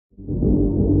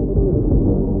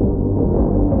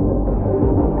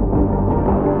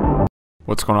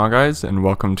What's going on, guys, and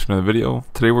welcome to another video.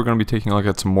 Today we're going to be taking a look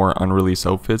at some more unreleased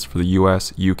outfits for the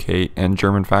US, UK, and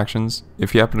German factions.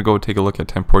 If you happen to go take a look at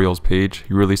Temporeal's page,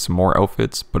 he released some more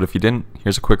outfits, but if you didn't,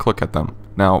 here's a quick look at them.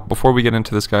 Now, before we get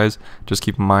into this, guys, just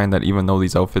keep in mind that even though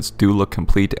these outfits do look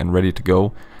complete and ready to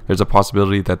go, there's a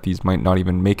possibility that these might not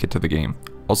even make it to the game.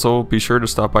 Also, be sure to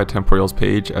stop by Temporeal's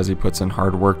page as he puts in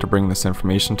hard work to bring this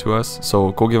information to us,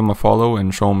 so go give him a follow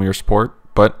and show him your support,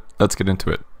 but let's get into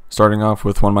it. Starting off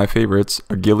with one of my favorites,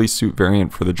 a ghillie suit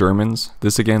variant for the Germans.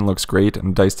 This again looks great,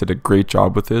 and DICE did a great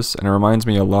job with this, and it reminds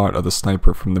me a lot of the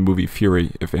sniper from the movie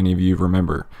Fury, if any of you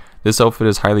remember. This outfit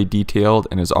is highly detailed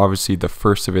and is obviously the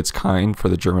first of its kind for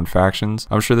the German factions.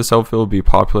 I'm sure this outfit will be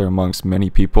popular amongst many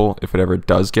people if it ever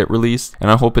does get released, and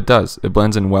I hope it does. It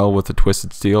blends in well with the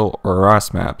Twisted Steel or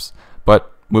Arras maps. But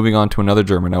moving on to another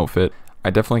German outfit, I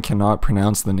definitely cannot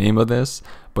pronounce the name of this,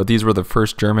 but these were the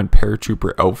first German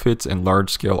paratrooper outfits in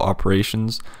large-scale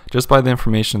operations. Just by the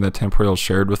information that Temporeal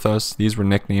shared with us, these were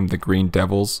nicknamed the Green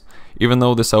Devils. Even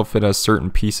though this outfit has certain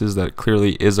pieces that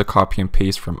clearly is a copy and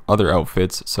paste from other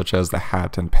outfits, such as the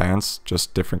hat and pants,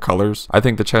 just different colors, I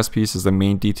think the chest piece is the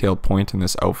main detailed point in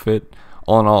this outfit.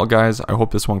 All in all, guys, I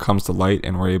hope this one comes to light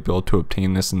and we're able to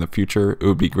obtain this in the future. It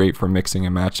would be great for mixing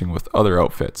and matching with other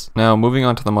outfits. Now, moving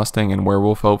on to the Mustang and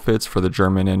Werewolf outfits for the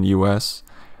German and US.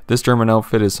 This German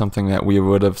outfit is something that we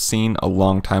would have seen a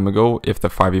long time ago if the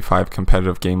 5v5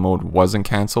 competitive game mode wasn't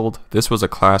cancelled. This was a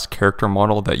class character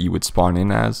model that you would spawn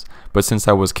in as, but since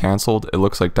that was cancelled, it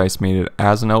looks like DICE made it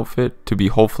as an outfit to be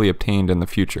hopefully obtained in the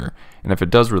future. And if it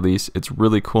does release, it's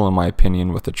really cool in my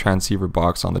opinion with the transceiver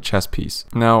box on the chest piece.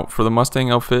 Now, for the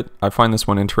Mustang outfit, I find this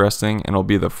one interesting, and it'll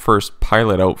be the first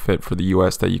pilot outfit for the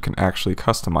US that you can actually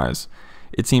customize.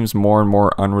 It seems more and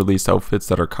more unreleased outfits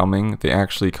that are coming, they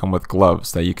actually come with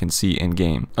gloves that you can see in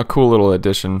game. A cool little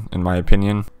addition in my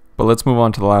opinion. But let's move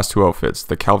on to the last two outfits,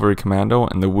 the Cavalry Commando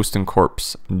and the Wüsten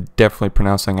Korps. I'm definitely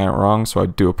pronouncing that wrong, so I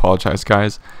do apologize,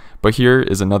 guys. But here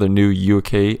is another new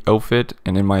UK outfit,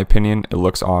 and in my opinion, it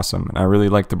looks awesome. And I really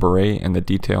like the beret and the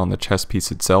detail on the chest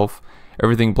piece itself.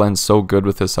 Everything blends so good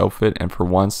with this outfit, and for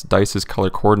once, DICE is color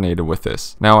coordinated with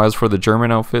this. Now, as for the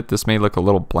German outfit, this may look a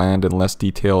little bland and less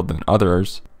detailed than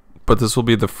others, but this will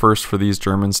be the first for these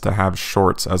Germans to have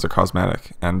shorts as a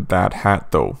cosmetic, and that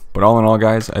hat though. But all in all,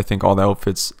 guys, I think all the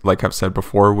outfits, like I've said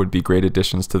before, would be great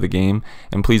additions to the game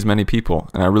and please many people,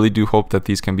 and I really do hope that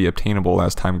these can be obtainable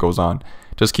as time goes on.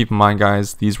 Just keep in mind,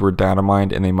 guys, these were data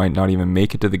mined and they might not even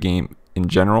make it to the game in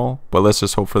general, but let's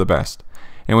just hope for the best.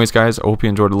 Anyways, guys, I hope you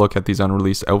enjoyed a look at these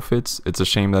unreleased outfits. It's a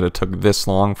shame that it took this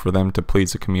long for them to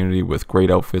please the community with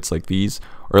great outfits like these,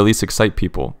 or at least excite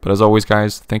people. But as always,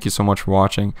 guys, thank you so much for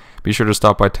watching. Be sure to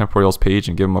stop by Temporeal's page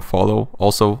and give him a follow.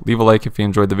 Also, leave a like if you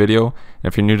enjoyed the video.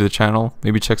 And if you're new to the channel,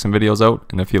 maybe check some videos out.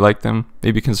 And if you like them,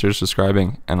 maybe consider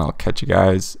subscribing. And I'll catch you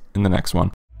guys in the next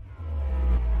one.